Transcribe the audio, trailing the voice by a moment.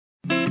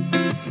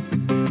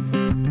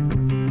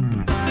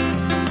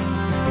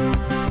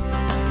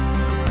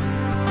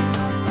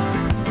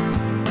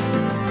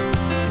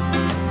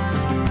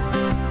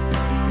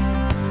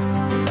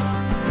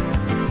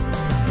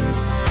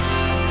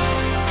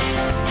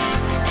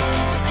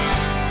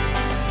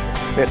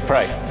Let's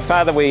pray.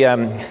 Father, we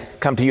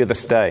come to you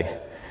this day.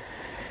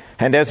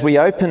 And as we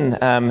open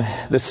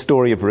this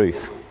story of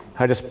Ruth,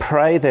 I just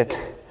pray that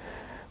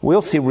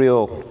we'll see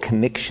real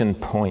connection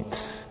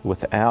points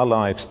with our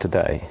lives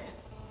today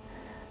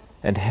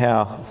and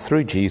how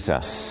through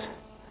Jesus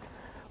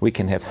we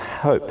can have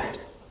hope,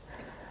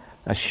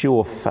 a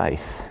sure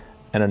faith,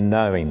 and a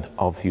knowing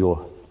of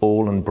your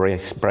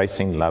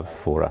all-embracing love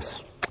for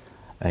us.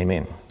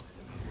 Amen.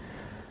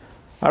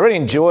 I really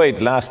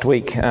enjoyed last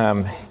week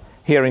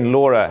hearing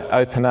Laura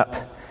open up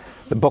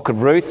the book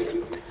of Ruth,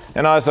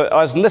 and I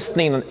was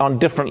listening on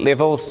different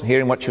levels,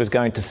 hearing what she was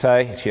going to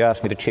say. She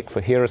asked me to check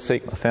for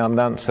heresy. I found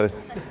none, so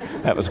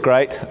that was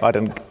great. I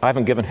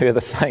haven't given her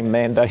the same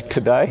mandate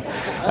today.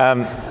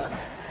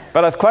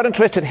 But I was quite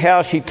interested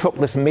how she took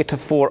this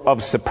metaphor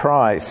of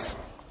surprise.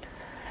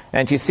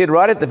 And she said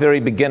right at the very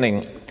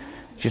beginning,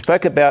 she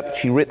spoke about,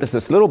 she read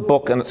this little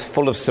book and it's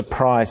full of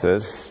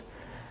surprises,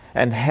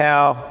 and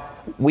how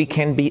we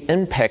can be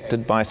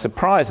impacted by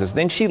surprises.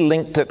 Then she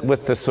linked it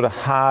with the sort of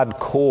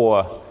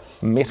hardcore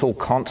metal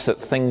concert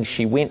thing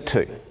she went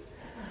to.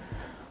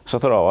 So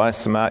I thought, a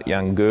smart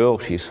young girl,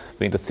 she's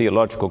been to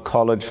theological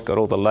college, got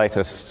all the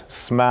latest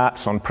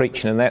smarts on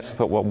preaching and that. So I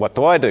thought, well, what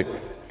do I do?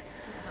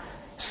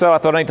 So I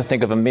thought I need to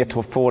think of a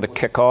metaphor to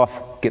kick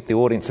off, get the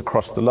audience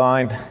across the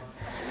line.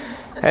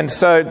 And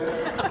so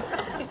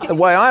the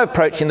way I'm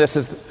approaching this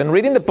is, in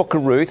reading the book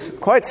of Ruth,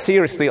 quite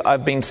seriously,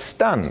 I've been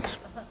stunned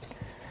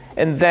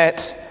in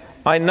that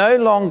I no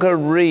longer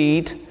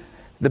read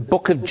the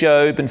book of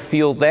Job and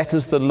feel that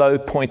is the low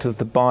point of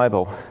the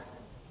Bible,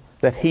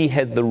 that he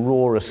had the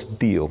rawest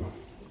deal.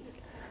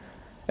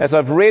 As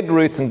I've read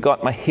Ruth and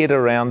got my head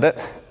around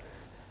it,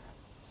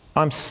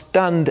 I'm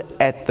stunned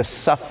at the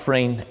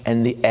suffering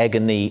and the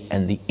agony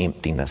and the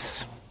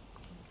emptiness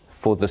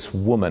for this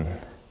woman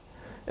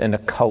in a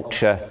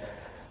culture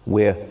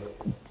where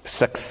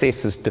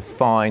success is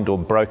defined or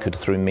brokered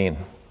through men.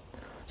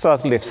 So I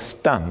was left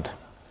stunned.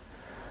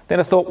 Then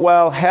I thought,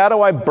 well, how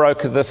do I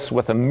broker this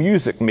with a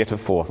music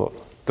metaphor? I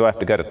thought, do I have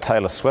to go to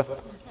Taylor Swift?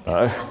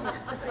 No.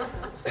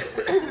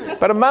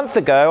 But a month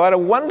ago, I had a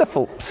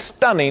wonderful,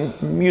 stunning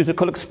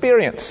musical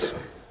experience.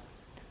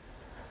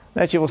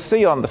 As you will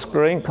see on the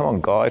screen, come on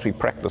guys, we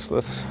practice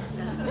this.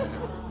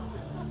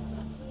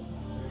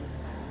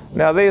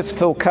 Now there's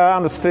Phil Carr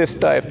on his first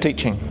day of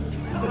teaching.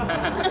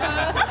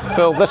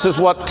 Phil, this is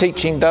what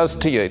teaching does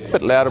to you. A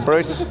bit louder,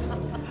 Bruce.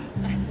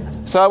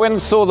 So I went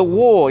and saw The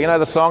Wall, you know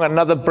the song,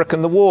 Another Brick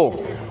in the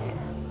Wall.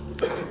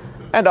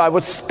 And I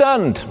was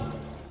stunned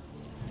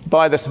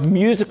by this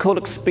musical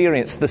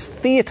experience, this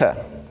theatre,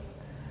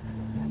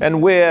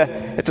 and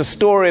where it's a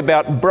story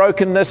about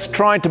brokenness,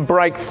 trying to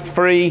break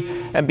free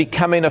and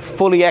becoming a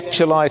fully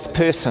actualised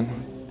person.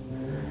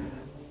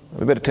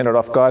 We better turn it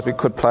off, guys. We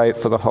could play it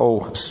for the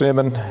whole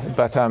sermon.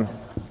 But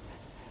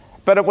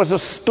it was a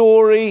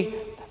story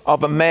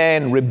of a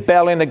man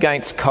rebelling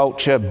against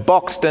culture,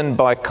 boxed in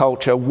by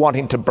culture,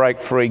 wanting to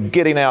break free,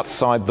 getting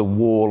outside the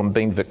wall and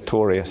being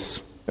victorious.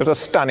 It was a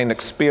stunning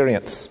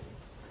experience.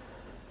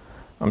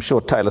 I'm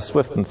sure Taylor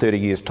Swift in 30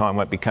 years' time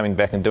won't be coming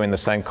back and doing the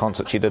same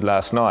concert she did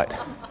last night.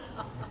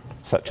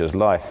 Such is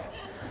life.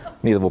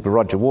 Neither will be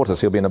Roger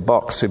Waters. He'll be in a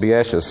box. He'll be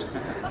ashes.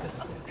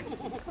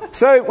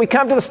 So we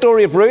come to the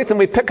story of Ruth and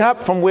we pick up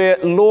from where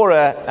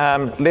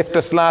Laura left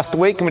us last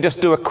week, and we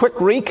just do a quick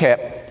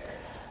recap.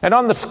 And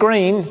on the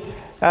screen,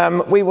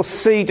 we will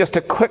see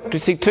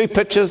see two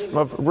pictures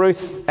of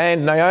Ruth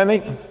and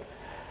Naomi.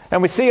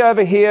 And we see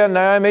over here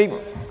Naomi,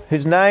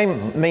 whose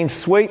name means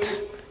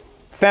sweet,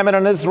 famine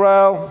in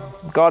Israel.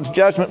 God's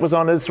judgment was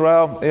on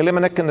Israel.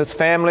 Elimelech and his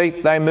family,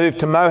 they moved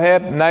to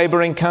Moab,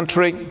 neighbouring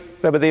country.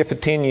 They were there for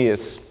 10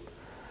 years.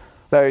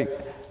 They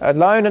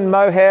alone in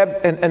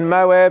Moab,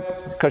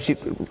 because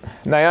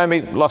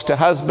Naomi lost her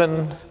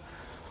husband,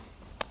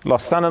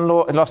 lost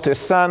son-in-law, lost her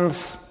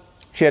sons.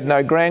 She had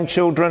no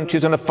grandchildren.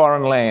 She's in a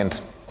foreign land.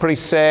 Pretty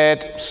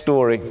sad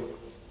story.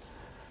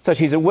 So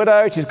she's a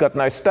widow. She's got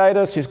no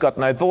status. She's got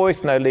no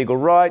voice, no legal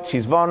right.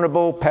 She's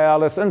vulnerable,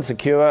 powerless,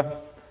 insecure.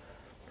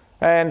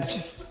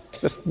 And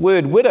this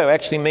word widow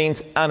actually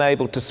means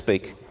unable to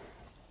speak.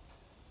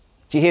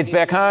 She heads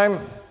back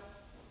home,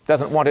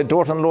 doesn't want her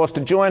daughter-in-laws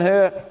to join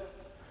her,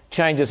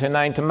 changes her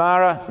name to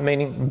Mara,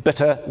 meaning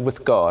bitter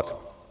with God.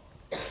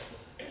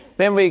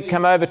 Then we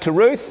come over to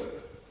Ruth.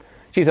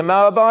 She's a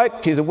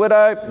Moabite, she's a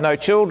widow, no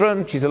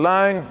children, she's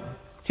alone.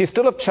 She's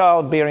still of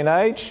childbearing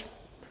age.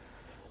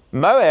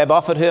 Moab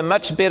offered her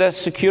much better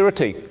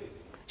security.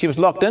 She was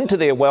locked into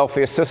their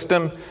welfare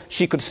system.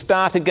 She could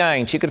start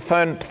again. She could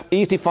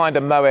easily find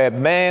a Moab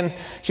man.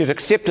 She was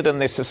accepted in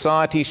their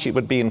society. She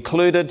would be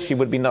included. She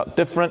would be not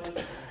different.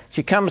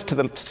 She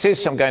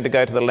says, I'm going to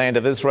go to the land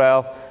of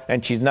Israel,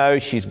 and she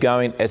knows she's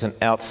going as an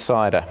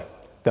outsider.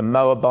 The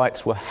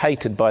Moabites were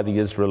hated by the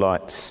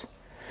Israelites.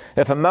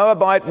 If a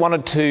Moabite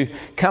wanted to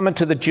come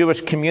into the Jewish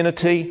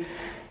community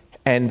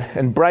and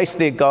embrace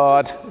their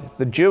God,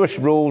 the Jewish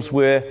rules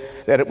were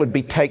that it would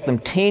take them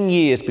 10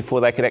 years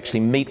before they could actually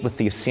meet with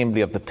the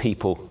assembly of the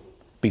people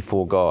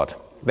before God.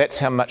 That's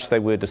how much they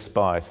were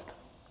despised.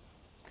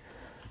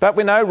 But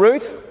we know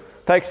Ruth,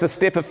 takes the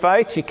step of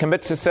faith. She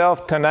commits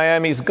herself to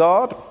Naomi's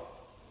God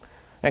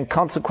and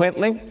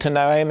consequently to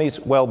Naomi's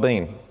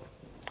well-being.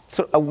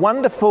 So a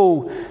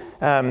wonderful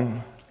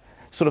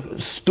sort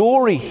of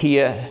story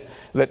here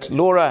that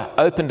Laura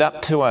opened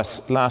up to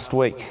us last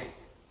week.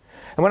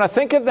 And when I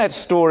think of that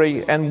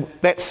story and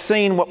that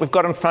scene, what we've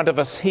got in front of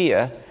us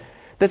here,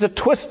 there's a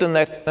twist in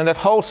that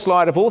whole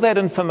slide of all that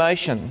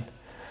information,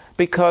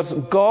 because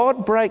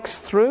God breaks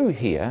through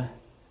here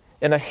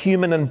in a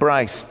human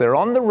embrace. They're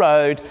on the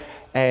road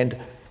and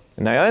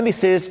Naomi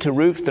says to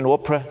Ruth and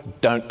Orpah,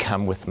 "Don't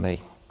come with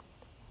me."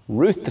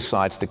 Ruth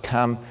decides to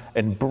come,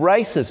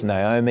 embraces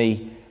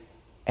Naomi,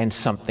 and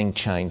something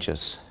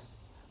changes.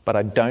 But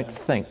I don't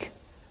think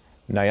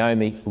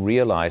Naomi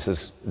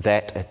realises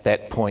that at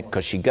that point,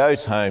 because she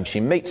goes home, she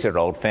meets her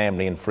old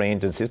family and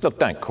friends and says, "Look,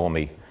 don't call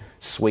me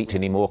sweet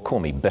anymore, call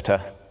me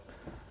bitter,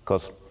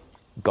 because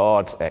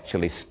God's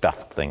actually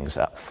stuffed things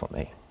up for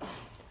me."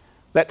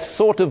 That's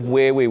sort of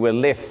where we were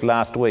left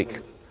last week.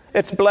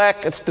 It's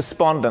black, it's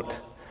despondent.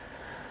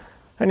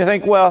 And you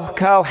think, well,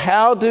 Carl,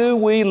 how do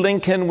we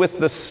link in with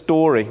this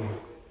story?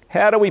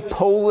 How do we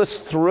pull this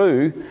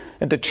through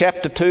into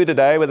chapter 2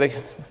 today, where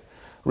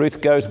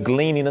Ruth goes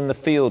gleaning in the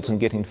fields and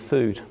getting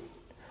food?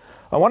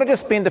 I want to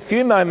just spend a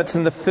few moments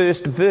in the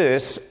first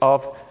verse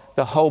of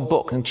the whole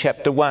book in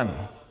chapter 1,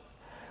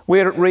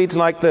 where it reads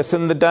like this: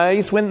 "In the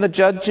days when the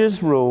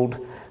judges ruled,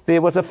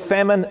 there was a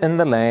famine in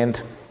the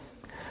land.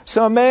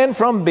 So a man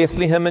from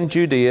Bethlehem in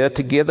Judea,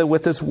 together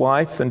with his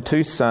wife and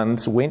 2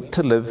 sons, went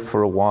to live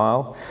for a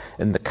while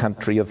in the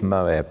country of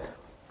Moab."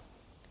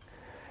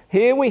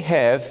 Here we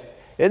have,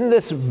 in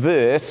this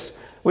verse,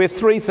 we have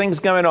 3 things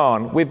going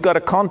on. We've got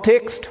a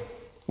context,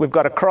 we've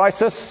got a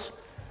crisis,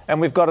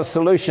 and we've got a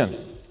solution.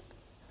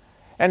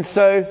 And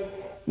so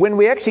when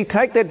we actually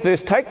take that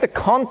verse, take the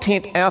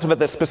content out of it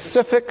that's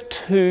specific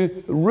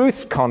to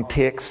Ruth's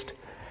context,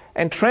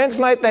 and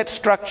translate that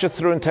structure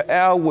through into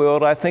our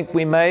world, I think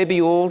we may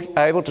be all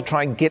able to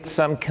try and get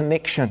some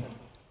connection.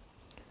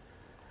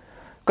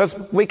 Because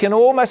we can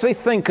all mostly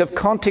think of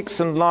contexts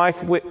in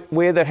life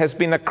where there has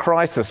been a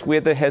crisis,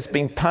 where there has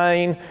been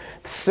pain,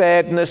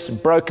 sadness,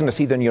 brokenness,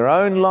 either in your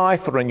own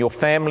life or in your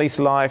family's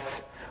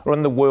life or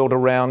in the world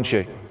around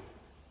you.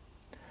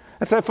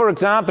 And so, for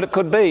example, it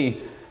could be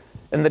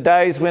in the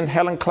days when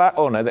Helen Clark...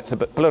 Oh, no, that's a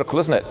bit political,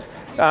 isn't it?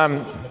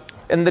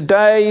 In the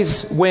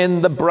days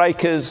when the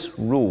breakers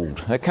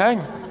ruled, okay?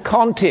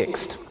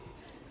 Context.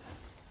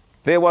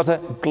 There was a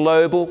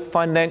global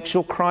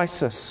financial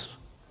crisis,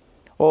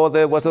 or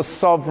there was a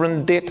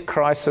sovereign debt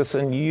crisis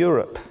in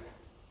Europe,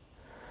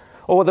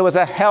 or there was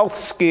a health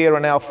scare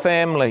in our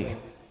family,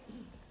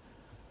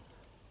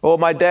 or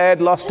my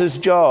dad lost his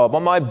job,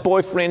 or my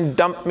boyfriend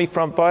dumped me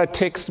by a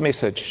text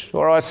message,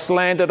 or I was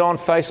slandered on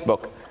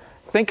Facebook.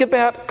 Think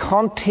about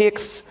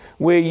contexts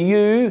where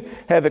you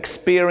have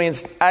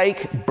experienced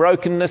ache,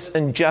 brokenness,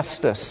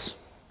 injustice.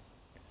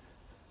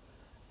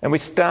 And we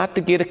start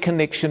to get a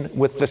connection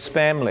with this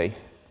family.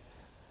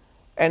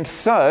 And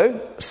so,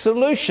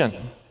 solution.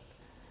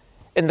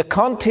 In the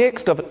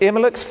context of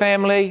Elimelech's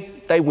family,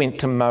 they went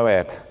to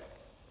Moab.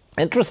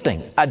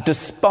 Interesting. A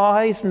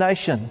despised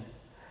nation.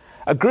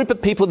 A group of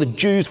people the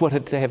Jews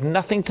wanted to have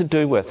nothing to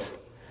do with.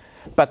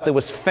 But there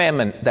was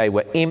famine. They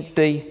were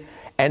empty.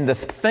 And the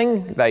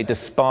thing they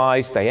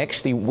despised, they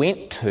actually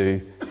went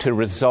to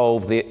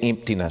resolve their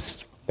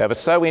emptiness. They were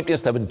so empty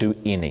they would do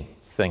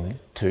anything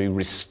to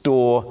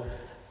restore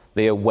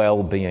their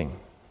well-being.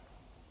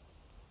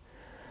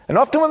 And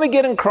often when we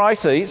get in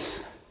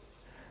crises,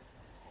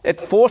 it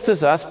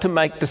forces us to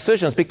make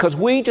decisions because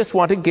we just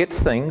want to get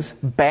things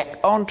back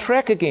on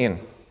track again.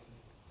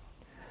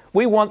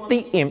 We want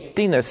the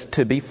emptiness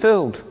to be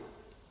filled.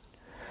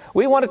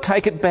 We want to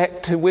take it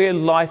back to where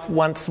life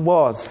once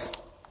was,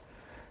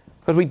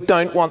 because we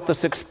don't want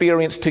this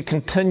experience to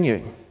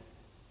continue.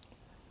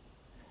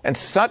 And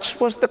such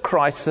was the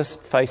crisis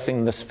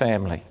facing this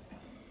family.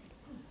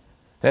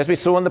 As we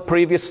saw in the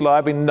previous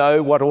slide, we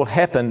know what all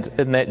happened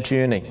in that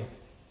journey.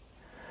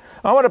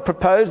 I want to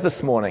propose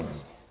this morning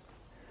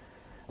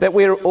that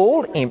we're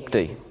all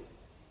empty.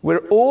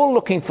 We're all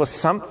looking for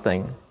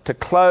something to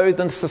clothe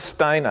and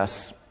sustain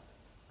us.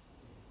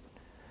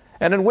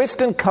 And in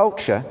Western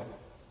culture,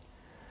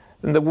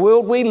 in the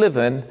world we live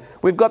in,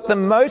 we've got the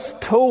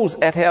most tools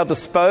at our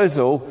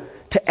disposal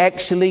to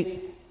actually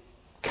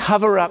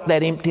cover up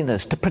that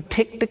emptiness, to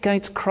protect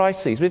against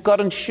crises. We've got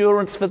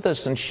insurance for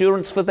this,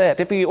 insurance for that.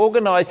 If we're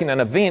organising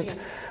an event,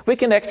 we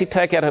can actually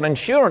take out an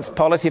insurance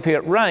policy if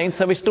it rains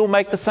so we still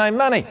make the same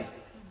money.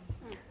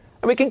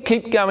 And we can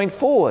keep going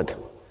forward.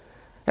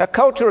 Our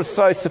culture is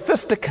so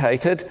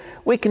sophisticated,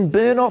 we can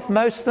burn off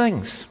most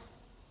things.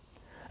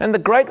 And the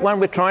great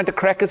one we're trying to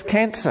crack is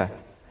cancer.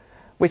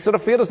 We sort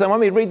of feel as though when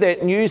we read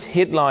that news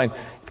headline,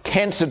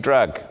 cancer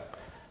drug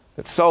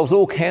that solves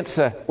all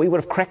cancer, we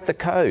would have cracked the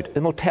code,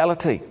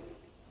 immortality.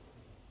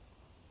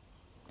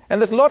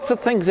 And there's lots of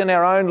things in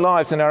our own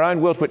lives, in our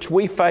own worlds, which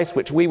we face,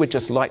 which we would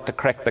just like to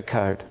crack the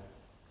code.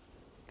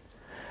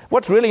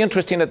 What's really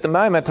interesting at the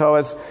moment, I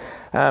was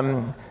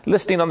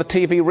listening on the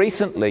TV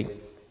recently,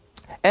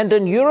 and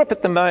in Europe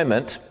at the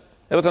moment,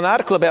 There was an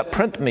article about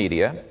print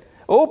media.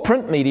 All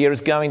print media is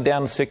going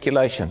down in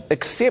circulation,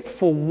 except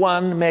for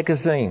one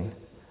magazine.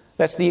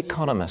 That's The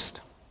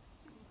Economist.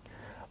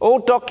 All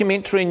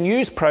documentary and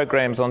news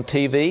programs on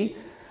TV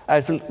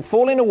are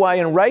falling away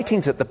in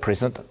ratings at the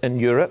present in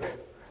Europe,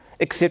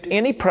 except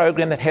any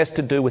program that has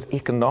to do with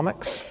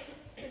economics.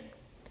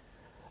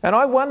 And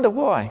I wonder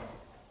why.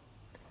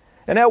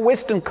 In our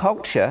Western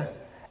culture,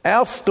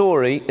 our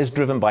story is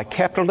driven by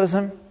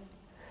capitalism,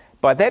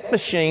 by that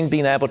machine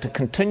being able to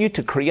continue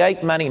to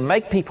create money,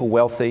 make people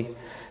wealthy,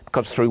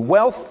 because through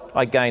wealth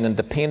I gain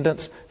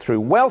independence,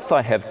 through wealth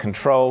I have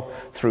control,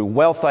 through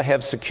wealth I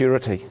have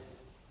security.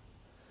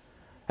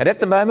 And at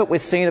the moment we're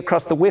seeing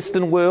across the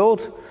Western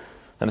world,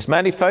 and it's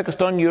mainly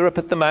focused on Europe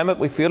at the moment,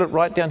 we feel it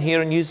right down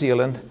here in New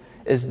Zealand,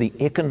 is the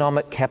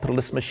economic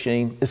capitalist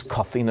machine is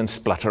coughing and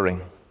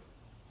spluttering.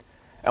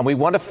 And we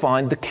want to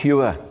find the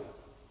cure.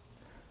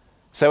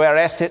 So our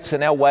assets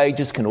and our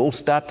wages can all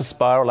start to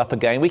spiral up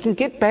again. We can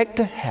get back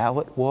to how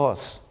it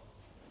was.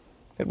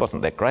 It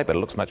wasn't that great, but it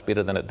looks much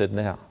better than it did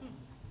now.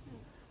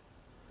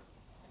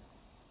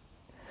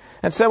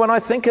 And so when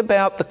I think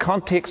about the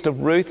context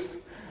of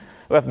Ruth,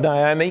 of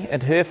Naomi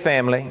and her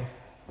family,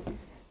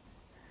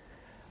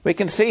 we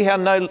can see how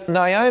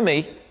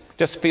Naomi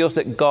just feels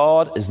that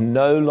God is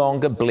no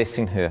longer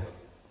blessing her.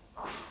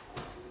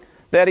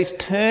 That he's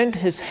turned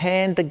his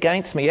hand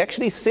against me. He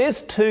actually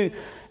says to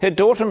her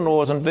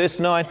daughter-in-laws in verse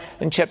 9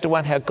 in chapter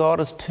 1 how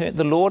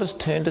the Lord has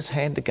turned his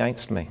hand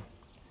against me.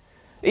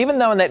 Even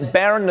though in that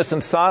barrenness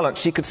and silence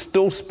she could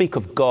still speak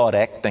of God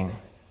acting.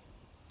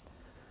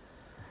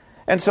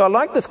 And so I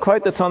like this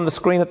quote that's on the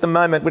screen at the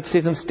moment, which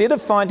says, instead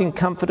of finding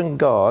comfort in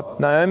God,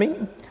 Naomi,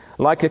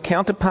 like her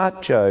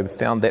counterpart Job,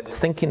 found that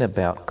thinking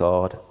about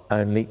God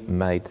only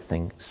made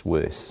things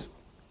worse.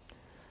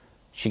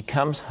 She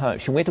comes home.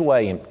 She went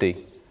away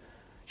empty.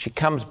 She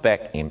comes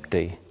back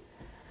empty.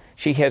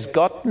 She has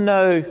got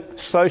no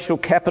social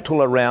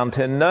capital around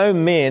her, no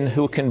men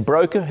who can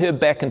broker her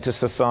back into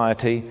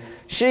society.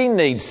 She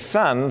needs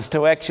sons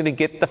to actually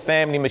get the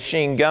family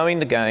machine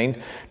going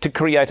again, to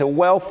create a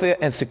welfare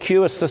and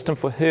secure system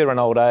for her in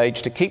old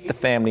age, to keep the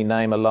family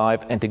name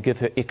alive and to give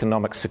her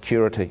economic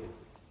security.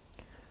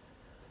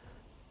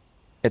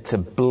 It's a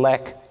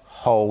black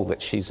hole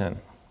that she's in.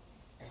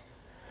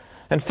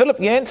 And Philip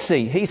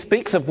Yancey, he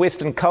speaks of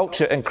Western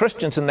culture and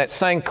Christians in that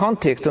same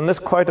context. And this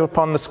quote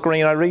upon the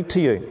screen I read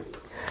to you.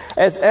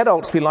 As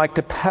adults, we like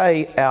to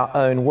pay our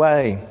own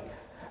way,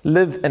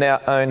 live in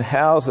our own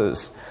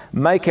houses,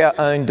 make our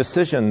own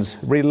decisions,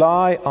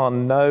 rely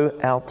on no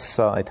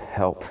outside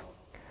help.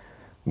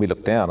 We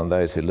look down on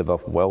those who live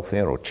off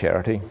welfare or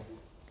charity.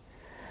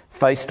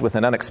 Faced with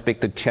an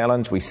unexpected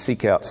challenge, we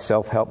seek out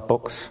self-help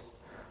books.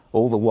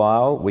 All the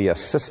while, we are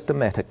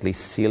systematically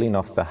sealing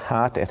off the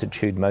heart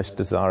attitude most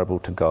desirable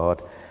to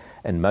God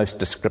and most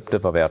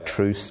descriptive of our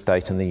true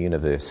state in the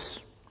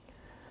universe.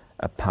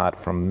 Apart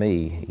from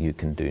me, you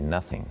can do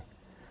nothing,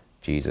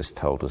 Jesus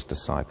told his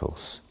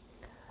disciples.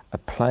 A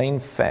plain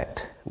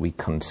fact we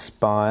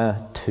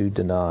conspire to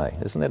deny.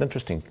 Isn't that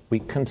interesting? We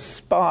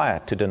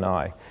conspire to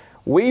deny.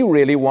 We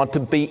really want to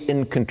be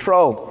in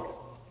control.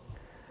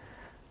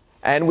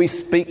 And we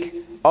speak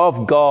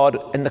of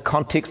God in the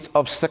context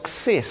of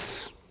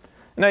success.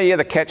 You know, you hear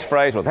the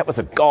catchphrase, well, that was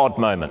a God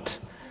moment.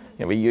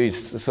 You know, we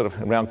use sort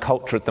of around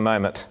culture at the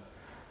moment.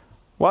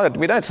 Well,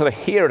 we don't sort of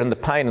hear it in the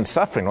pain and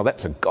suffering, well,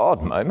 that's a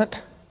God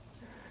moment.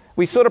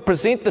 We sort of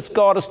present this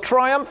God as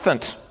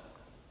triumphant.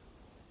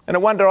 And I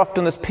wonder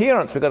often as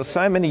parents, we've got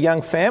so many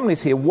young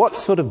families here, what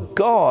sort of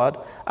God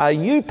are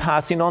you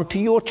passing on to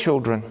your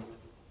children?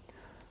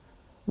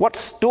 What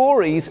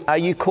stories are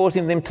you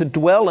causing them to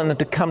dwell in and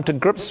to come to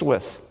grips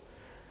with?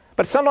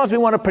 But sometimes we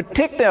want to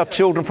protect our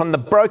children from the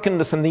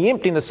brokenness and the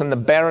emptiness and the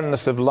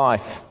barrenness of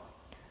life.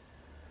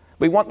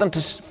 We want them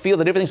to feel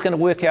that everything's going to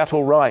work out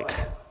all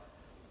right.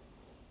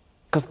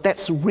 Because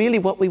that's really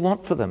what we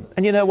want for them.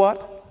 And you know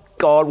what?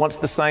 God wants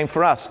the same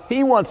for us.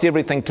 He wants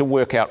everything to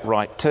work out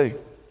right too.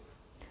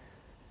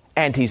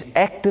 And he's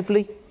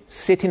actively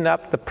setting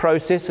up the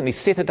process, and he's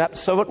set it up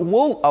so it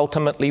will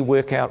ultimately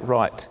work out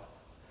right.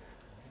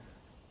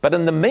 But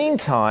in the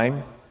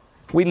meantime,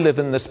 we live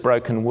in this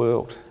broken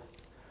world.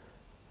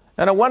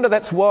 And I wonder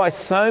that's why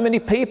so many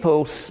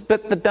people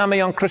spit the dummy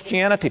on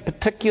Christianity,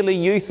 particularly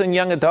youth and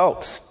young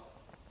adults.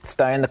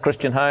 Stay in the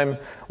Christian home.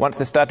 Once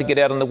they start to get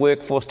out in the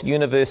workforce, to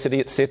university,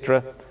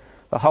 etc.,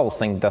 the whole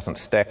thing doesn't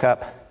stack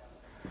up.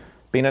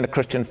 Been in a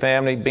Christian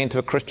family, been to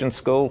a Christian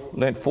school,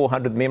 learnt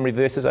 400 memory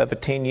verses over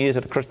 10 years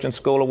at a Christian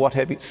school or what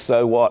have you.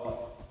 So what?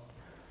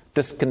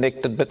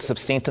 Disconnected bits of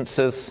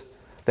sentences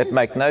that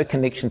make no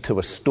connection to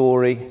a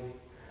story.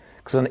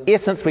 Because in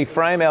essence, we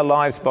frame our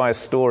lives by a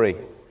story.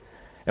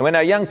 And when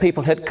our young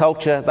people hit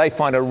culture, they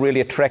find a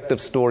really attractive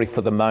story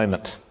for the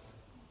moment.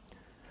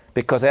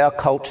 Because our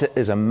culture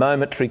is a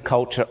momentary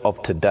culture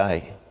of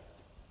today.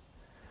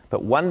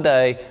 But one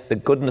day, the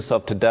goodness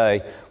of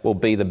today will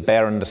be the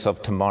barrenness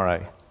of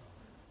tomorrow.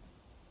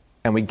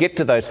 And we get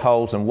to those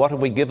holes, and what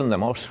have we given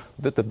them? Oh,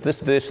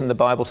 this verse in the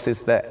Bible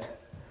says that.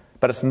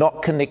 but it's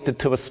not connected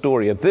to a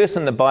story. A verse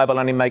in the Bible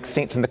only makes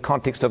sense in the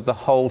context of the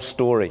whole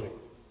story.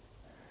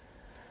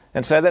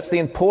 And so that's the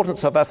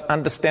importance of us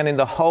understanding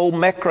the whole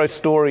macro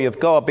story of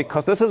God,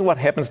 because this is what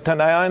happens to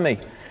Naomi.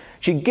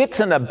 She gets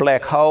in a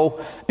black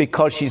hole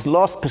because she's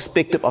lost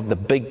perspective of the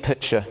big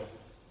picture.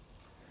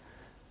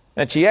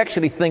 And she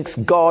actually thinks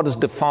God is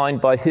defined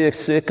by her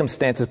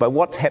circumstances, by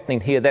what's happening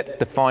here. That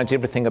defines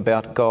everything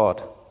about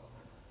God.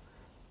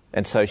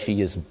 And so she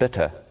is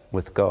bitter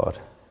with God.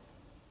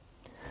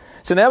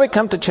 So now we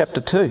come to chapter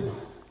 2.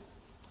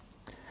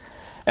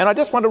 And I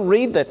just want to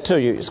read that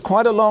to you. It's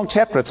quite a long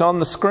chapter. It's on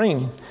the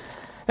screen.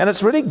 And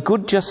it's really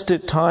good just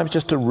at times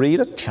just to read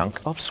a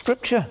chunk of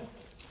Scripture.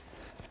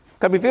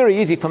 It would be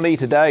very easy for me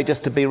today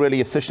just to be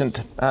really efficient.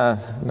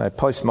 No,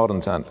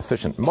 postmoderns aren't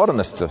efficient.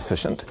 Modernists are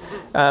efficient.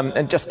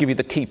 And just give you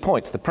the key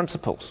points, the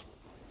principles.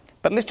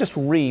 But let's just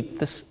read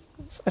this.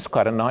 It's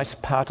quite a nice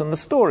part in the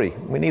story.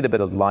 We need a bit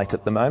of light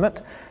at the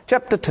moment.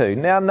 Chapter 2.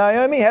 Now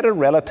Naomi had a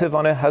relative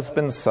on her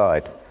husband's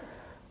side,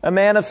 a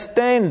man of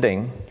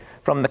standing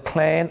from the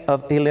clan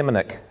of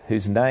Elimelech,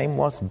 whose name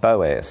was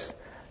Boaz.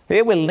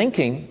 Here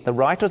the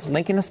writer's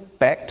linking us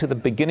back to the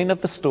beginning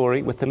of the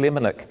story with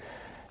Elimelech,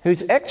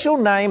 whose actual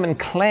name and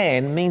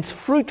clan means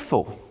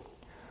fruitful.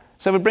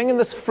 So we're bringing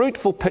this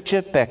fruitful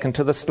picture back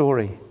into the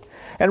story.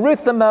 And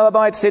Ruth the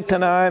Moabite said to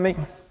Naomi,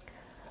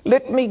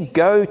 "Let me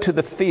go to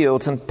the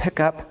fields and pick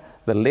up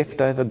the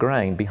leftover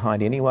grain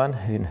behind anyone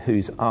in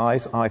whose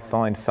eyes I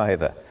find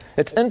favour."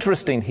 It's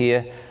interesting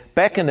here,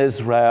 back in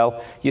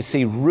Israel, you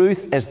see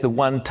Ruth as the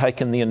one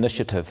taking the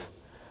initiative.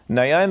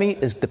 Naomi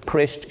is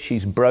depressed,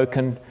 she's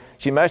broken.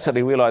 She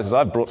mostly realises,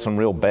 I've brought some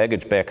real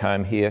baggage back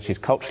home here. She's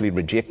culturally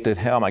rejected.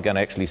 How am I going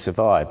to actually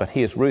survive? But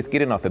here's Ruth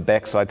getting off her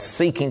backside,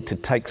 seeking to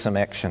take some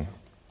action.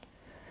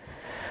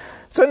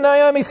 So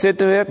Naomi said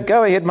to her,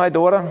 "Go ahead, my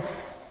daughter."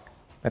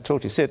 That's all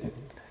she said.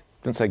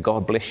 Didn't say,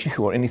 "God bless you,"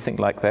 or anything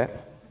like that.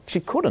 She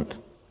couldn't.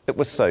 It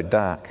was so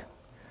dark.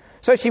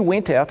 So she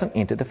went out and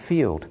entered a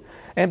field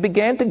and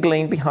began to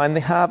glean behind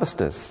the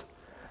harvesters.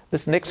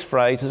 This next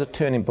phrase is a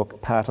turning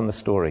part in the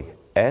story.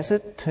 As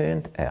it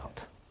turned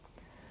out,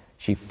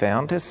 she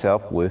found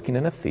herself working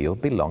in a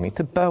field belonging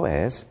to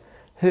Boaz,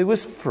 who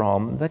was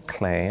from the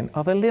clan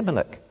of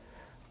Elimelech.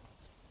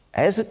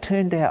 As it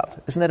turned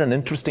out. Isn't that an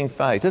interesting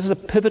phrase? This is a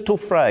pivotal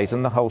phrase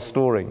in the whole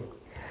story.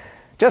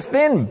 Just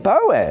then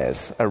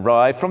Boaz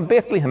arrived from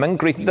Bethlehem and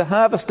greeted the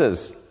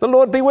harvesters. "The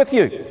Lord be with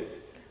you."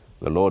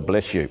 "The Lord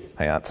bless you,"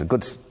 they answered.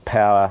 Good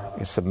power,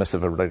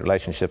 submissive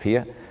relationship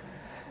here.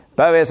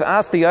 Boaz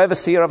asked the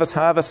overseer of his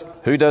harvest,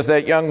 "Who does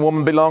that young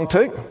woman belong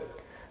to?"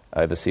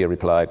 Overseer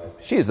replied,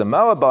 "She is the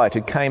Moabite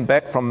who came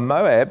back from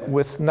Moab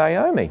with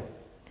Naomi."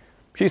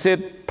 She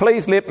said,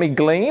 "Please let me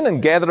glean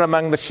and gather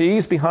among the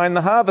sheaves behind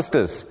the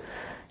harvesters."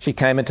 She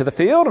came into the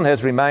field and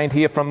has remained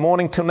here from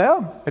morning till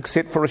now,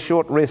 except for a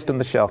short rest in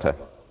the shelter.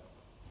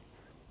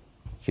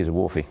 She's a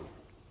wolfie.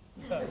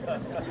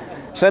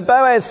 So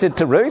Boaz said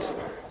to Ruth,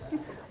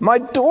 "My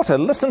daughter,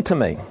 listen to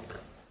me.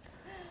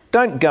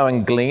 Don't go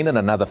and glean in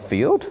another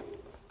field.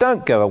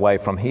 Don't go away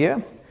from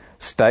here.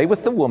 Stay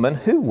with the women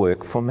who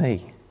work for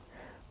me.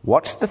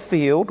 Watch the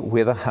field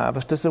where the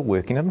harvesters are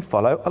working and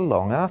follow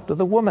along after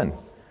the woman.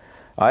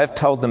 I have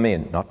told the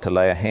men not to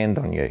lay a hand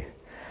on you.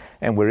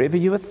 And wherever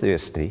you are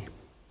thirsty,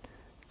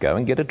 go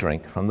and get a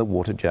drink from the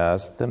water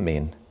jars the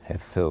men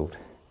have filled."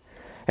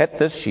 At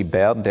this she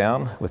bowed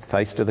down with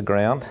face to the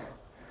ground.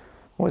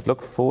 Always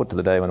look forward to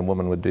the day when a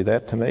woman would do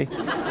that to me.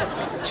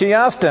 She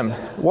asked him,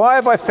 "Why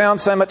have I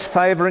found so much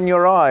favour in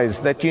your eyes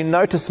that you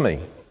notice me,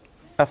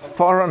 a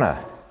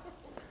foreigner?"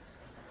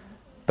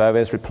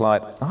 Boaz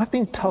replied, "I've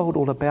been told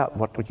all about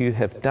what you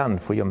have done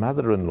for your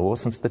mother-in-law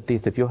since the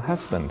death of your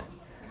husband,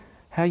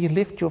 how you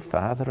left your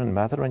father and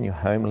mother and your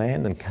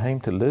homeland and came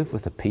to live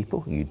with a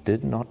people you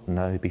did not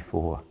know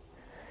before.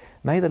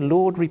 May the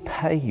Lord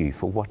repay you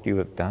for what you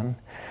have done.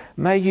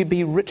 May you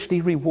be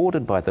richly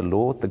rewarded by the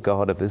Lord, the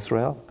God of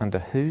Israel, under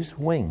whose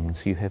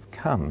wings you have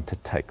come to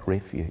take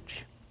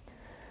refuge.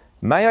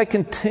 May I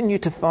continue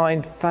to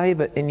find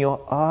favour in your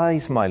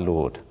eyes, my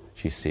Lord,"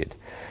 she said.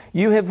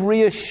 "You have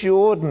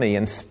reassured me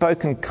and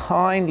spoken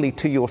kindly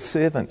to your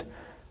servant,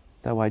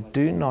 though I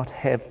do not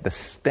have the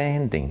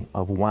standing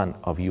of one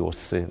of your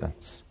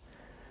servants."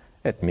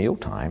 At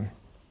mealtime,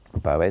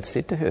 Boaz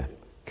said to her,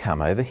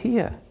 "Come over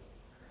here.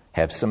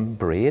 Have some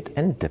bread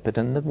and dip it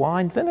in the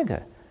wine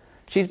vinegar."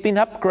 She's been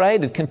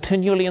upgraded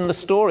continually in the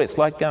story. It's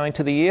like going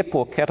to the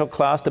airport, cattle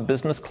class to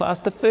business class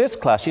to first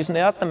class. She's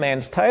now at the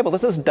man's table.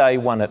 This is day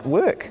one at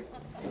work.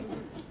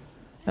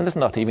 And there's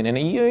not even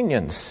any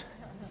unions.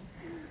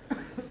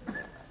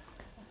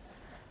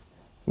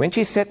 When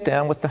she sat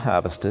down with the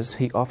harvesters,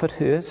 he offered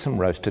her some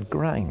roasted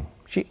grain.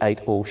 She ate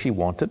all she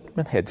wanted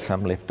and had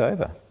some left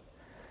over.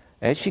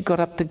 As she got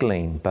up to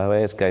glean,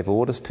 Boaz gave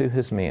orders to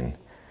his men,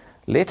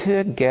 "Let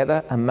her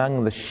gather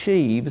among the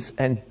sheaves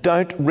and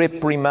don't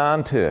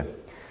reprimand her.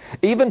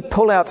 Even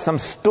pull out some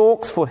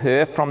stalks for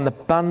her from the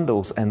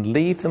bundles and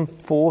leave them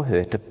for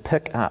her to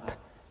pick up,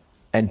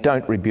 and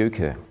don't rebuke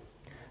her."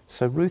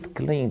 So Ruth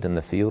gleaned in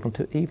the field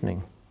until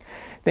evening.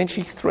 Then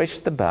she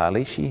threshed the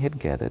barley she had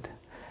gathered,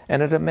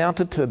 and it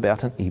amounted to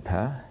about an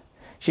ephah.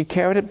 She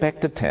carried it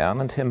back to town,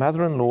 and her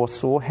mother-in-law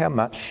saw how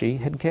much she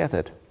had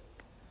gathered.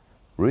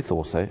 Ruth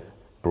also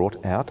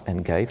brought out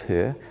and gave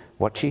her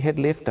what she had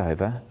left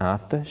over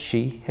after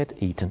she had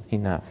eaten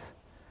enough.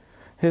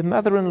 Her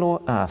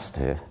mother-in-law asked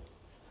her,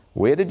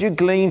 "Where did you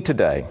glean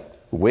today?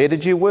 Where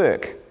did you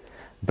work?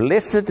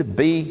 Blessed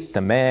be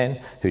the man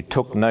who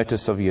took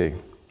notice of you."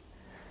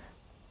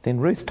 Then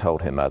Ruth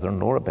told her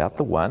mother-in-law about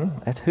the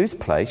one at whose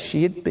place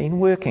she had been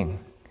working.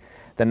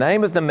 "The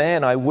name of the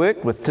man I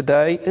worked with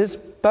today is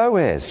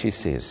Boaz," she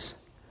says.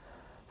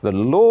 "The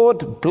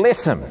Lord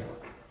bless him,"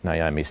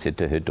 Naomi said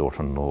to her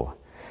daughter-in-law.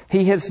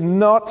 "He has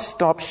not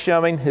stopped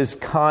showing his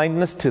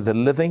kindness to the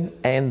living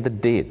and the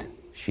dead,"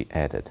 she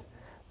added.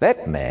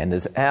 "That man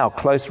is our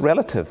close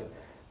relative.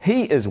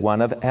 He is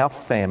one of our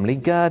family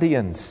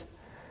guardians."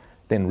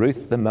 Then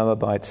Ruth the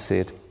Moabite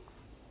said,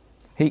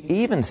 "He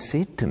even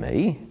said to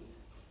me,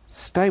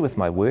 'Stay with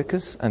my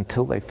workers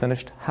until they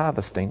finished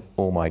harvesting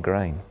all my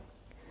grain.'"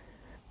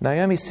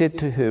 Naomi said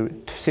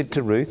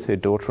to Ruth, her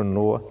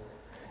daughter-in-law,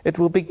 "It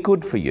will be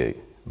good for you,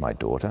 my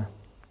daughter,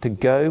 to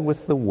go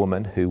with the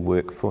woman who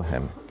worked for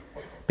him,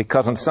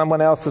 because in someone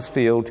else's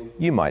field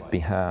you might be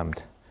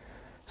harmed."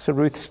 So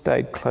Ruth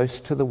stayed close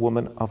to the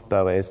woman of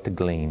Boaz to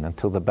glean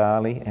until the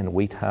barley and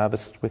wheat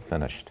harvests were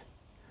finished.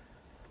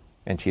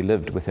 And she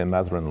lived with her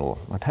mother-in-law.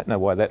 I don't know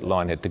why that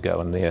line had to go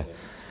in there.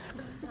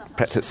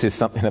 Perhaps it says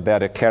something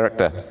about her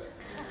character.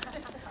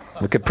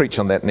 We could preach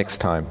on that next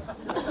time.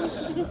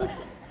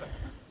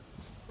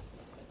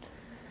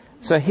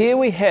 So here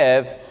we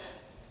have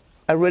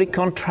a really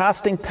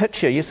contrasting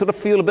picture. You sort of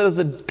feel a bit of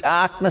the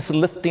darkness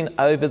lifting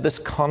over this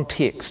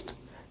context.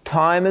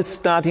 Time is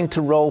starting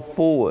to roll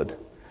forward.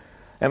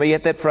 And we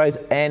get that phrase,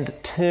 "and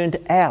turned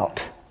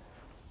out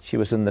she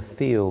was in the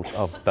field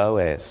of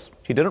Boaz."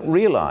 She didn't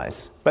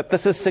realise, but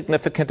this is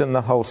significant in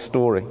the whole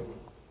story.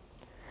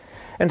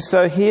 And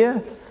so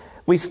here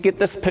we get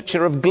this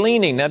picture of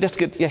gleaning. Now just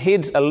get your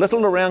heads a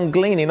little around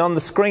gleaning. On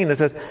the screen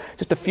there's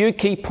just a few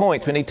key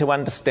points we need to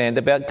understand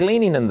about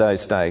gleaning in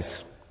those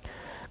days.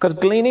 Because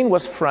gleaning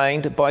was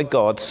framed by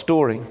God's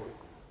story.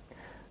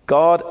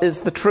 God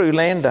is the true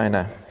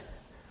landowner.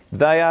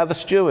 They are the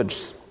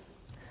stewards.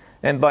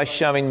 And by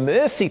showing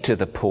mercy to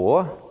the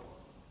poor,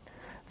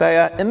 they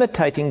are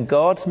imitating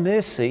God's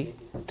mercy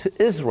to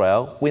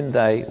Israel when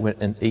they were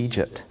in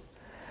Egypt.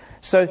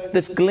 So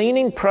this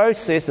gleaning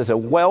process is a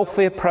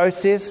welfare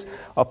process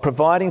of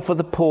providing for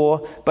the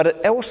poor, but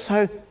it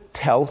also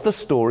tells the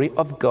story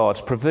of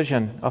God's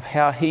provision, of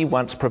how he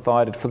once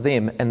provided for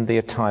them in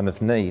their time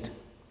of need.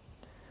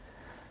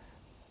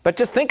 But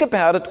just think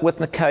about it with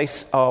the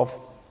case of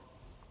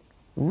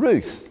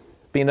Ruth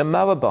being a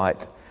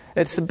Moabite.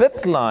 It's a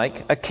bit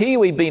like a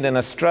Kiwi being in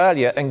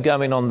Australia and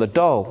going on the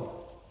dole.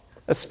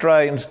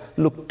 Australians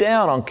look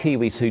down on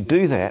Kiwis who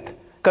do that,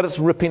 because it's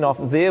ripping off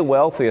their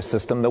welfare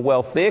system, the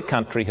wealth their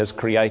country has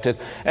created,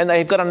 and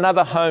they've got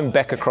another home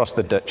back across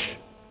the ditch.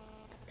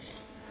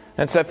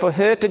 And so for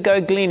her to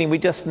go gleaning, we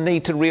just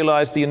need to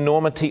realise the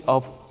enormity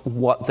of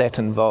what that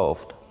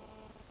involved.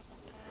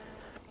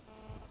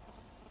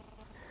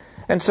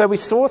 And so we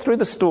saw through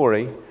the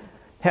story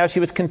how she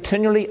was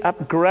continually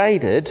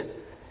upgraded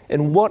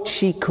in what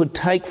she could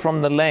take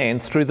from the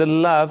land through the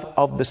love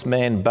of this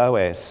man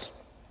Boaz.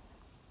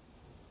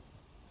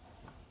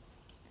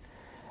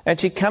 And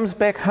she comes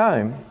back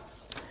home,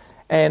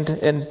 and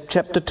in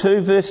chapter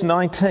 2, verse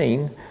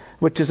 19,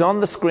 which is on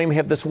the screen, we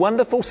have this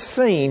wonderful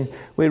scene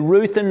where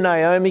Ruth and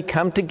Naomi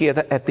come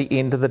together at the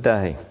end of the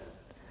day.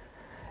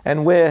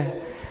 And where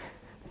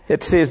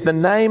it says, "The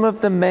name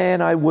of the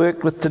man I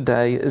worked with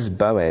today is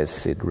Boaz,"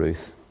 said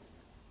Ruth.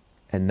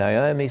 And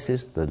Naomi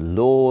says, "The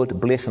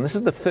Lord bless him." This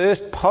is the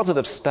first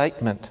positive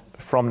statement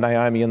from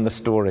Naomi in the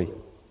story.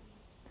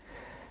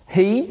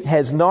 "He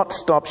has not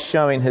stopped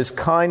showing his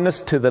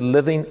kindness to the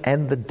living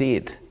and the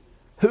dead."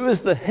 Who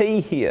is the he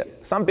here?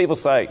 Some people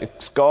say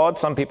it's God,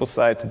 some people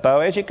say it's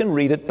Boaz. You can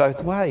read it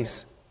both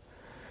ways.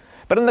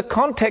 But in the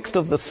context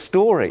of the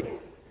story,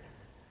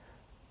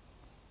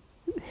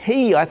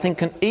 he, I think,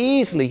 can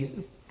easily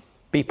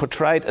be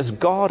portrayed as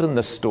God in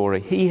this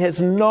story. He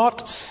has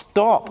not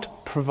stopped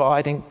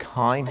providing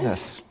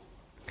kindness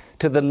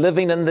to the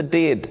living and the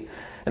dead.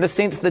 In a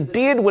sense, the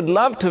dead would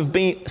love to have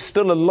been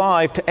still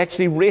alive to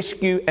actually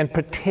rescue and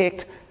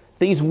protect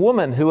these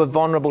women who are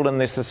vulnerable in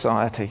their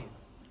society.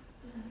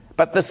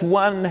 But this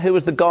one who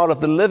is the God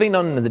of the living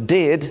and the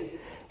dead,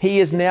 he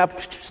is now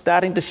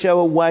starting to show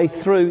a way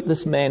through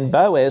this man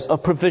Boaz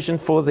of provision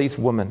for these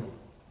women.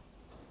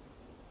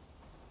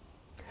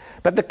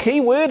 But the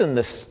key word in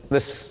this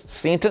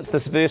sentence,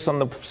 this verse on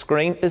the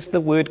screen, is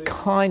the word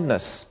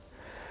kindness.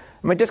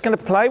 And we're just going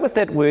to play with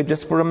that word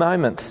just for a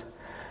moment,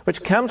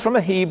 which comes from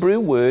a Hebrew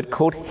word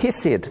called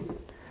hesed,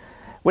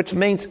 which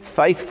means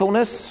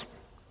faithfulness.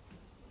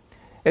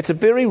 It's a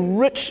very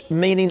rich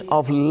meaning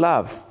of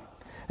love.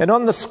 And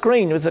on the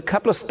screen, there's a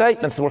couple of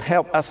statements that will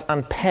help us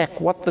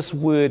unpack what this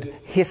word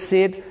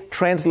hesed,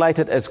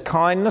 translated as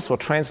kindness or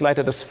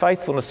translated as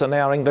faithfulness in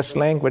our English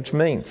language,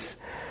 means.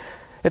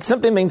 It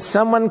simply means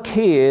someone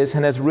cares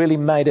and has really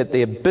made it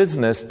their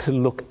business to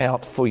look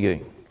out for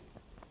you.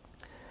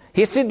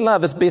 Hesed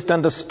love is best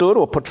understood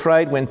or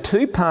portrayed when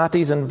two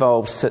parties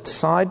involved sit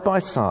side by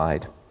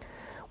side,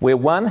 where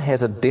one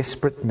has a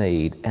desperate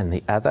need and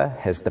the other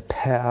has the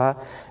power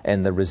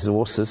and the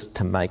resources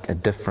to make a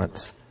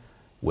difference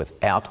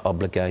without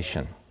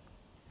obligation.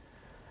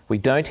 We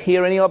don't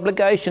hear any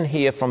obligation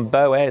here from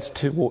Boaz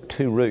to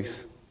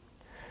Ruth.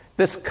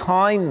 This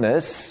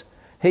kindness,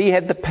 he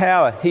had the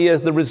power, he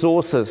has the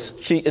resources,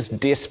 she is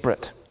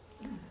desperate.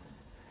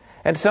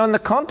 And so in the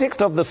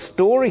context of the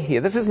story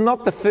here, this is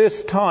not the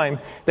first time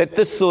that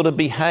this sort of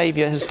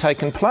behaviour has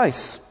taken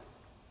place.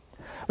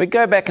 We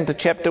go back into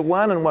chapter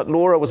 1 and what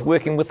Laura was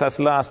working with us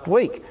last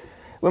week,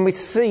 when we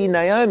see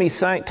Naomi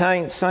saying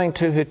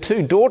to her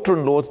two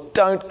daughter-in-laws,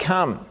 don't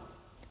come.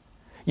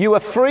 You are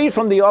free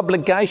from the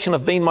obligation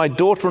of being my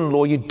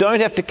daughter-in-law. You don't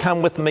have to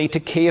come with me to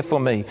care for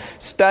me.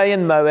 Stay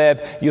in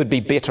Moab, you'd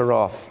be better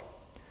off.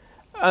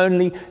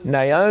 Only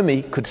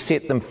Naomi could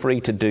set them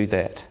free to do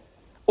that.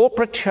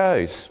 Orpah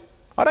chose.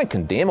 I don't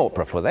condemn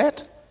Orpah for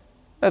that.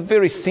 A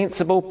very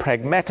sensible,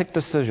 pragmatic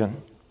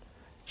decision.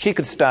 She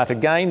could start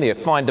again there,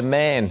 find a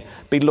man,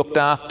 be looked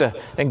after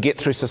and get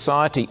through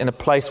society in a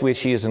place where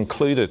she is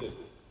included.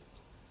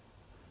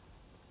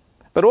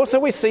 But also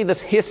we see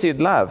this Hesed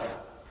love,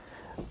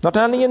 not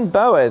only in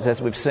Boaz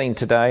as we've seen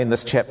today in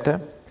this chapter,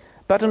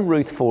 but in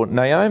Ruth for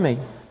Naomi.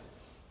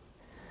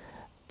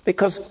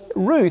 Because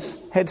Ruth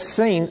had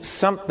seen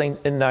something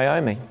in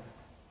Naomi.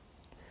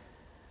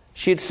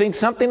 She had seen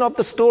something of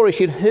the story.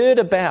 She'd heard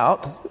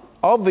about,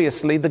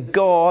 obviously, the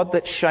God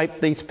that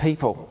shaped these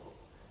people.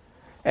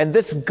 And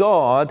this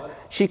God,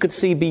 she could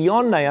see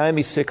beyond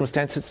Naomi's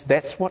circumstances.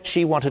 That's what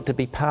she wanted to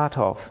be part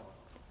of.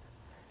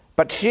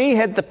 But she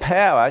had the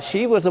power.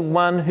 She was the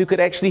one who could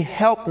actually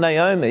help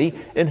Naomi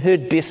in her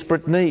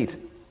desperate need.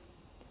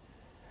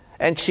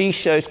 And she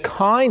shows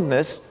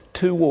kindness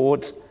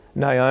towards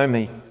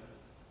Naomi.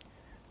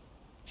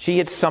 She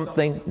had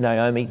something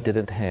Naomi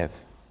didn't have.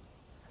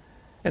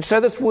 And so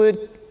this word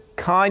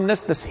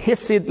kindness, this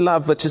Hesed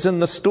love which is in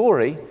the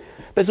story,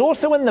 but it's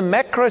also in the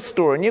macro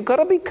story. And you've got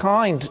to be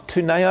kind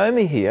to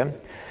Naomi here,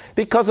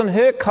 because in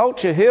her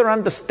culture, her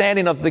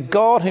understanding of the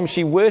God whom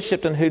she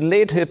worshipped and who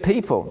led her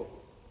people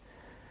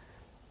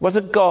was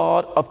a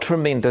God of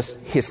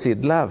tremendous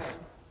Hesed love.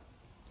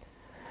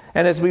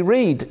 And as we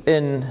read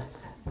in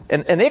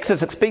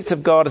Exodus, it speaks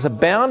of God as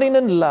abounding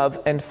in love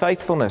and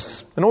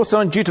faithfulness. And also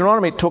in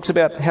Deuteronomy, it talks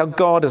about how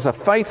God is a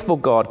faithful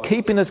God,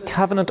 keeping his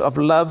covenant of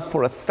love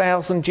for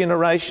 1,000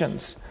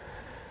 generations.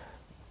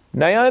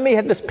 Naomi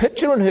had this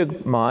picture in her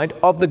mind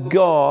of the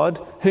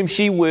God whom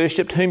she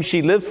worshipped, whom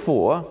she lived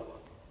for,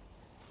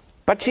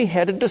 but she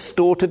had a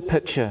distorted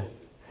picture.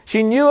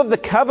 She knew of the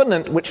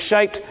covenant which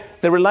shaped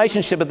the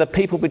relationship of the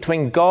people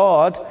between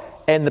God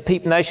and the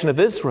nation of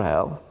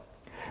Israel,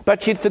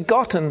 but she'd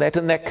forgotten that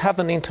in that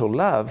covenantal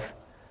love,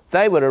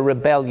 they were a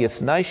rebellious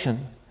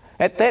nation.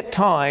 At that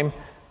time,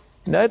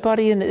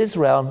 nobody in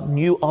Israel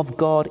knew of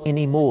God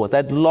anymore.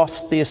 They'd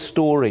lost their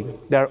story.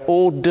 They're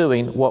all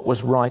doing what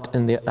was right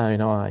in their own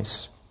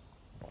eyes.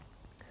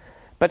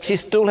 But she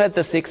still had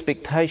this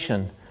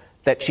expectation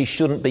that she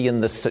shouldn't be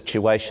in this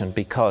situation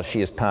because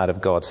she is part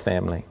of God's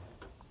family.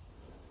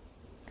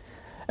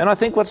 And I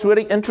think what's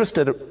really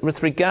interesting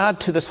with regard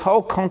to this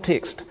whole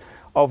context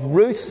of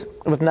Ruth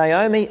with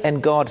Naomi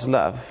and God's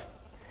love,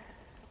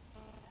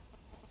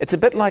 it's a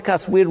bit like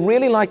us. We'd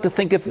really like to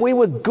think if we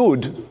were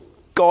good,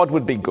 God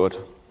would be good.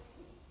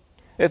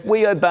 If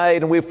we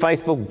obeyed and we were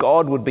faithful,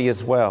 God would be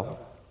as well.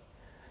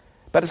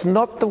 But it's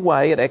not the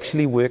way it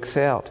actually works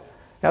out.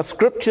 Our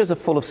scriptures are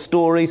full of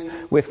stories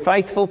where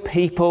faithful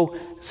people,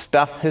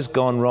 stuff has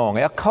gone wrong.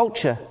 Our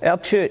culture, our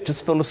church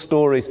is full of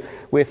stories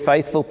where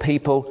faithful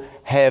people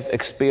have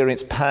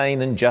experienced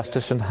pain,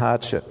 injustice and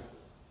hardship.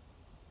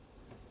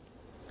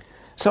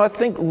 So I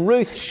think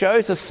Ruth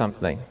shows us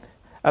something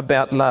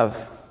about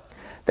love.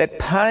 That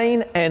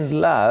pain and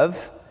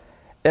love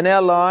in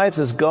our lives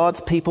as God's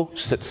people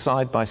sit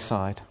side by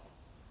side.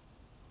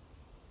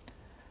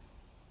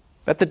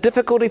 But the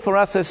difficulty for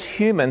us as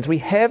humans, we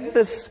have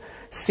this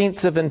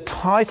sense of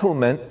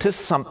entitlement to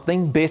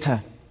something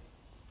better.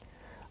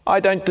 I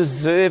don't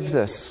deserve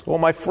this, or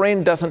my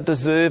friend doesn't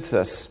deserve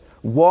this.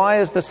 Why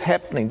is this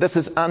happening? This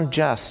is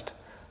unjust.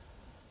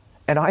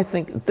 And I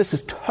think this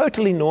is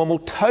totally normal,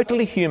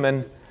 totally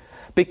human,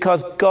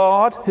 because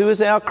God, who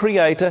is our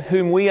Creator,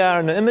 whom we are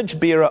an image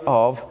bearer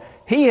of,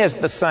 He has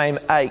the same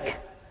ache.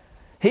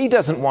 He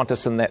doesn't want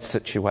us in that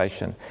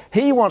situation.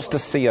 He wants to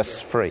see us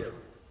free.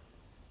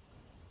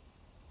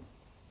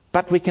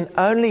 But we can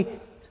only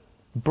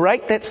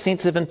break that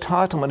sense of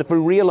entitlement if we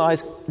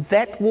realize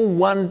that will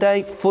one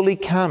day fully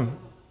come.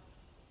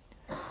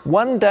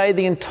 One day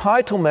the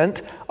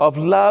entitlement of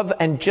love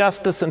and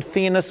justice and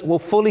fairness will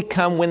fully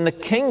come when the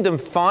kingdom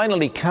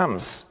finally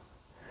comes.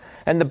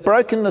 And the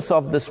brokenness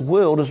of this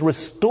world is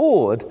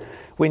restored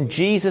when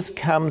Jesus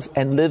comes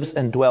and lives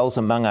and dwells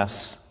among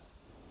us.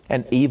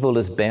 And evil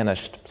is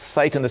banished.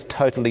 Satan is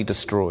totally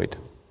destroyed.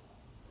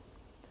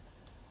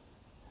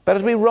 But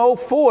as we roll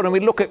forward and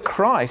we look at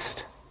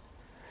Christ,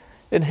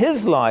 in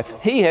his life,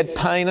 he had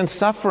pain and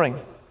suffering.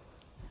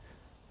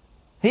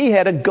 He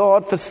had a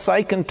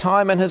God-forsaken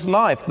time in his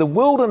life. The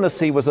wilderness,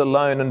 he was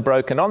alone and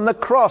broken. On the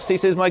cross, he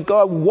says, "My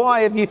God,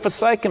 why have you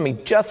forsaken me?"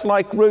 Just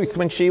like Ruth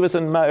when she was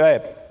in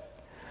Moab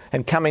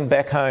and coming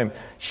back home.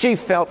 She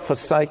felt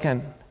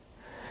forsaken.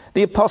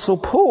 The Apostle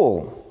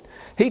Paul,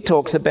 he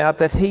talks about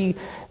that he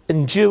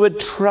endured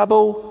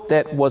trouble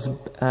that was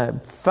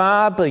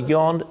far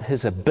beyond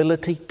his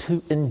ability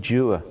to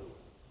endure.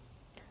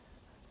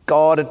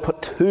 God had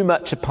put too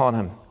much upon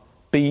him,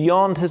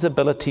 beyond his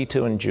ability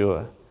to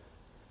endure.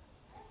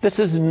 This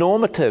is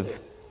normative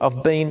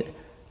of being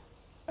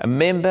a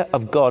member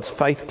of God's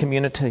faith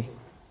community.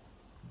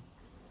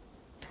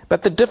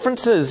 But the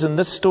difference is in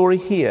this story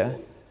here,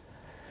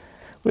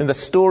 in the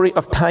story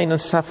of pain and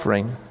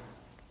suffering,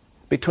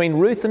 between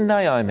Ruth and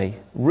Naomi,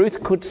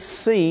 Ruth could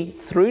see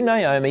through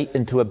Naomi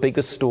into a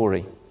bigger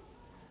story.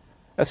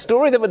 A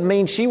story that would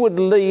mean she would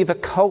leave a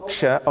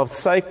culture of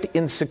safety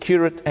and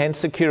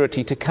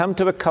security to come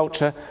to a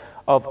culture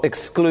of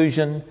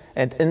exclusion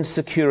and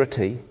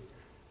insecurity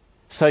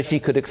so she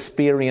could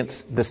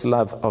experience this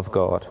love of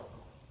God.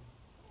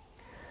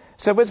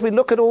 So as we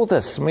look at all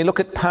this, and we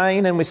look at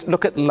pain and we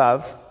look at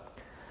love,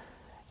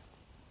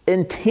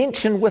 in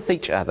tension with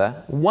each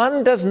other,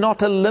 one does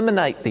not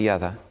eliminate the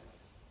other.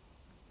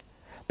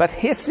 But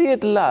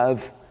Hesed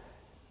love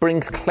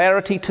brings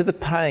clarity to the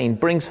pain,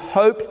 brings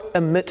hope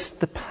amidst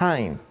the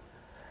pain.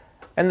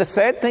 And the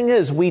sad thing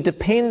is, we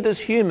depend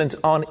as humans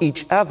on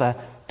each other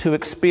to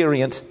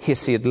experience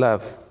Hesed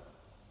love.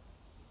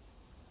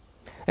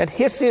 And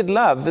Hesed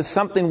love is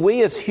something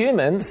we as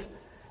humans,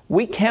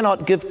 we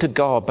cannot give to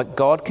God, but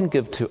God can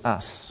give to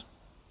us.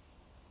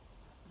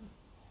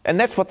 And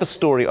that's what the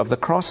story of the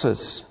cross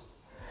is.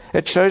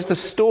 It shows the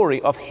story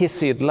of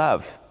Hesed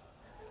love,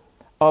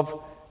 of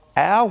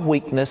our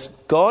weakness,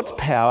 God's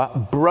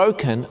power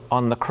broken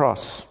on the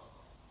cross.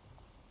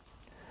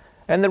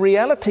 And the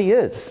reality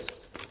is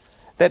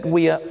that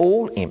we are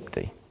all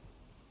empty.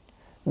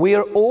 We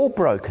are all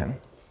broken.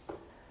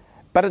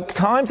 But at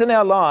times in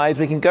our lives,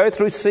 we can go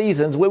through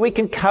seasons where we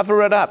can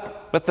cover it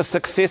up with the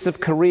success of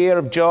career,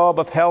 of job,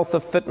 of health,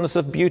 of fitness,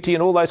 of beauty,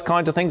 and all those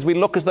kinds of things. We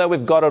look as though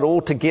we've got it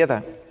all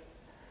together.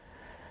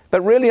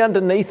 But really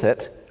underneath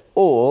it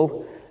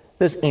all,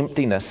 there's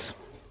emptiness.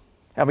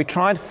 And we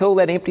try and fill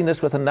that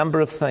emptiness with a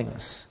number of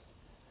things.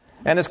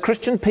 And as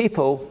Christian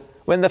people,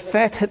 when the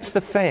fat hits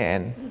the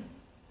fan,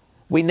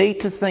 we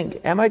need to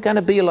think, am I going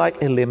to be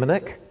like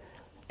Elimelech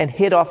and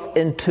head off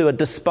into a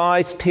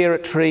despised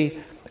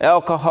territory,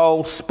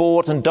 alcohol,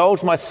 sport,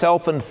 indulge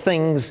myself in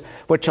things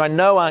which I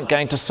know aren't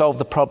going to solve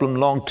the problem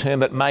long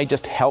term, it may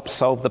just help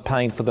solve the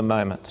pain for the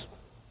moment?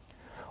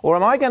 Or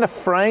am I going to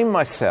frame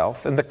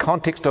myself in the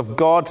context of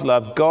God's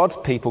love, God's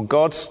people,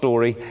 God's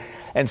story,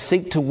 and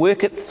seek to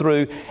work it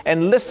through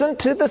and listen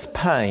to this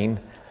pain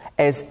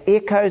as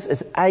echoes,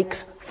 as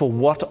aches for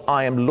what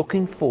I am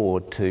looking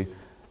forward to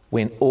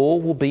when all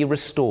will be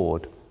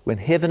restored, when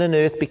heaven and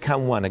earth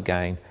become one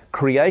again,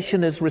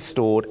 creation is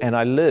restored, and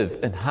I live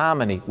in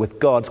harmony with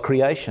God's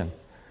creation,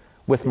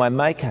 with my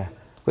Maker,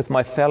 with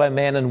my fellow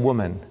man and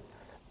woman.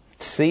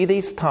 See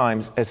these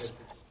times as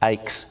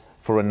aches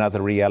for another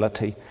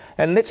reality,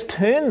 and let's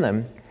turn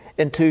them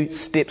into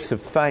steps of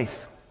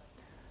faith.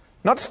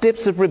 Not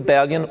steps of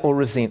rebellion or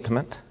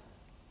resentment.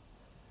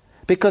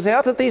 Because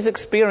out of these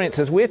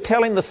experiences, we're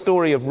telling the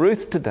story of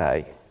Ruth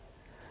today.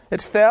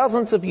 It's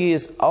thousands of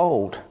years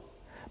old,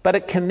 but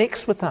it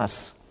connects with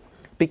us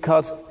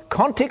because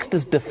context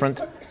is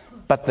different,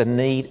 but the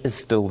need is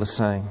still the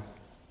same.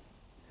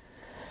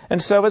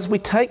 And so as we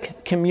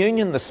take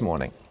communion this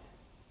morning,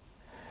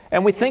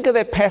 and we think of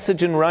that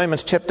passage in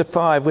Romans chapter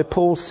 5 where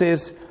Paul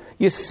says,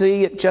 "You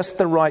see, at just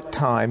the right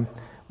time,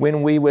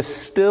 when we were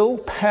still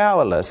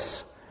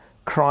powerless,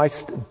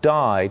 Christ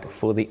died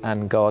for the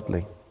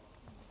ungodly."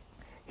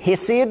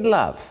 Hesed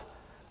love,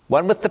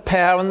 one with the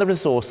power and the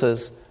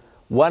resources,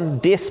 one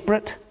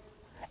desperate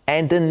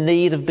and in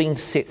need of being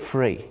set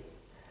free.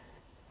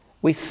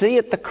 We see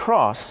at the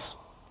cross,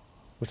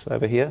 which is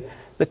over here,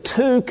 the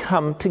two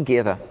come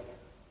together.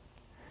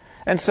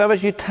 And so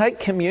as you take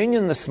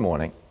communion this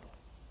morning,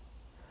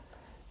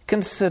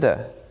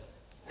 consider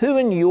who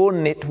in your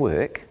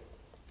network,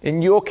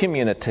 in your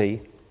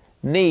community,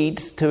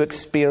 needs to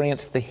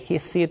experience the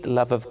Hesed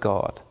love of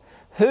God.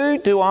 Who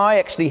do I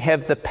actually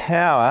have the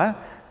power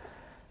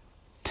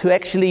to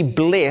actually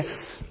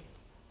bless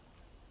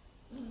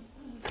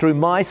through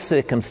my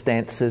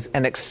circumstances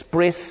and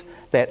express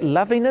that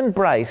loving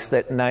embrace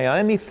that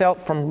Naomi felt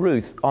from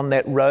Ruth on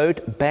that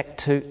road back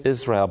to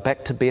Israel,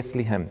 back to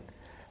Bethlehem?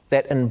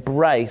 That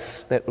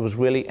embrace that was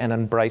really an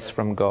embrace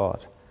from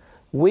God.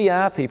 We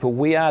are people,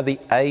 we are the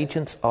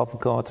agents of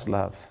God's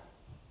love.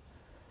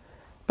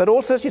 But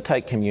also as you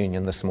take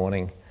communion this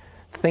morning,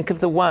 think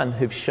of the one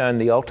who's shown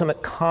the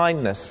ultimate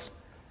kindness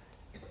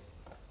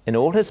in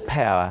all his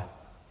power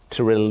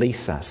to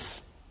release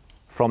us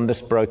from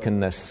this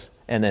brokenness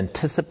in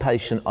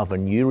anticipation of a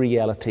new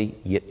reality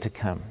yet to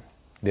come.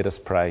 Let us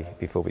pray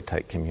before we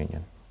take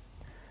communion.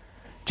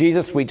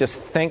 Jesus, we just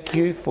thank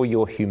you for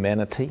your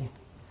humanity,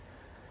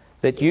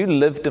 that you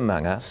lived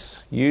among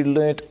us, you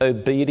learnt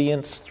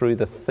obedience through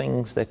the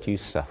things that you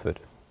suffered.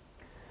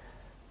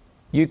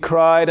 You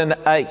cried and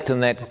ached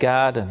in that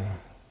garden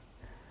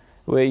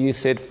where you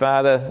said,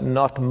 Father,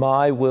 not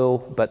my will,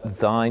 but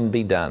thine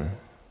be done.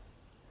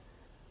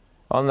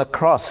 On the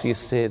cross you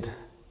said,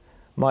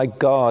 my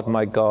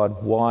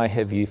God, why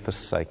have you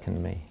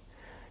forsaken me?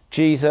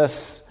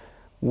 Jesus,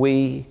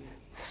 we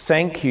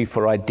thank you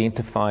for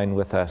identifying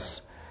with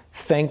us.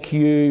 Thank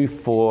you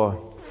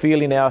for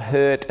feeling our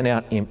hurt and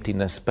our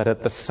emptiness, but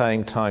at the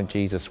same time,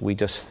 Jesus, we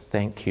just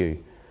thank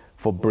you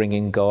for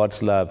bringing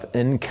God's love,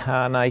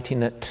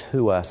 incarnating it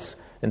to us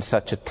in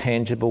such a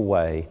tangible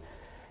way,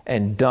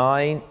 and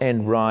dying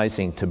and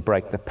rising to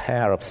break the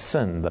power of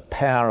sin, the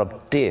power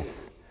of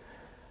death,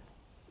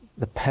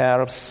 the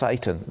power of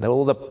Satan,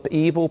 all the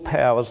evil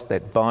powers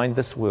that bind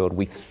this world.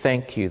 We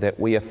thank you that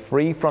we are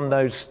free from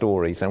those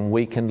stories and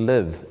we can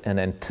live in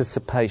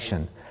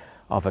anticipation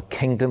of a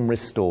kingdom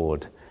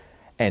restored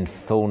and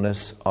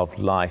fullness of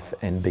life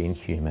and being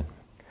human.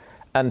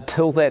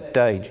 Until that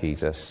day,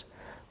 Jesus,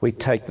 we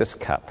take this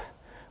cup,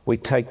 we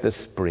take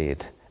this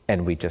bread,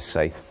 and we just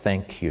say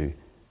thank you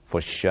for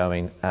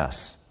showing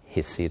us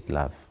Hesed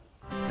love.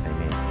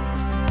 Amen.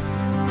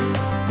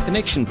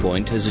 Connection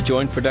Point is a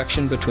joint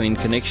production between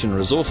Connection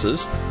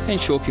Resources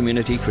and Shore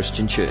Community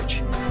Christian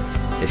Church.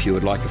 If you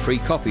would like a free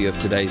copy of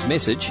today's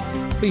message,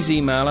 please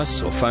email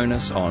us or phone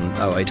us on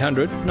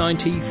 0800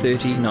 90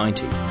 30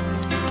 90.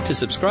 To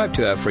subscribe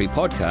to our free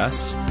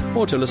podcasts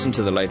or to listen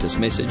to the latest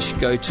message,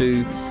 go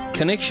to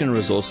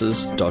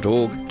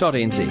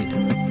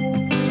connectionresources.org.nz.